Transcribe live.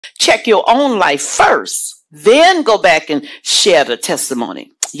Check your own life first, then go back and share the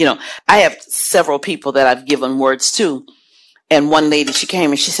testimony. You know, I have several people that I've given words to. And one lady, she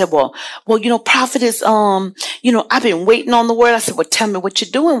came and she said, well, you know, prophetess, I've been waiting on the word. I said, well, tell me what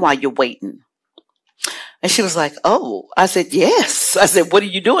you're doing while you're waiting. And she was like, oh, I said, yes. I said, what are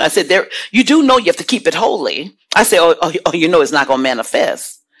you doing? I said, you do know you have to keep it holy. I said, oh, you know, it's not going to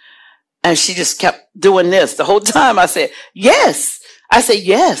manifest. And she just kept doing this the whole time. I said, yes. I said,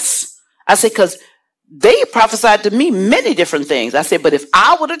 yes. I said, because they prophesied to me many different things. I said, but if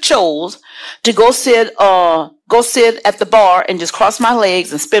I would have chose to go sit at the bar and just cross my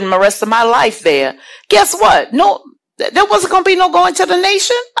legs and spend the rest of my life there, guess what? No, there wasn't going to be no going to the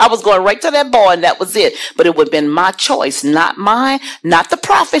nation. I was going right to that bar and that was it. But it would have been my choice, not mine, not the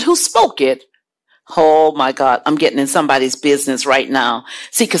prophet who spoke it. Oh my God, I'm getting in somebody's business right now.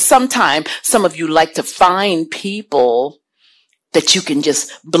 See, because sometimes some of you like to find people that you can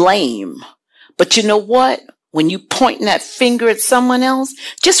just blame. But you know what? When you pointing that finger at someone else,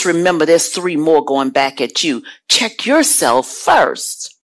 just remember there's 3 more going back at you. Check yourself first.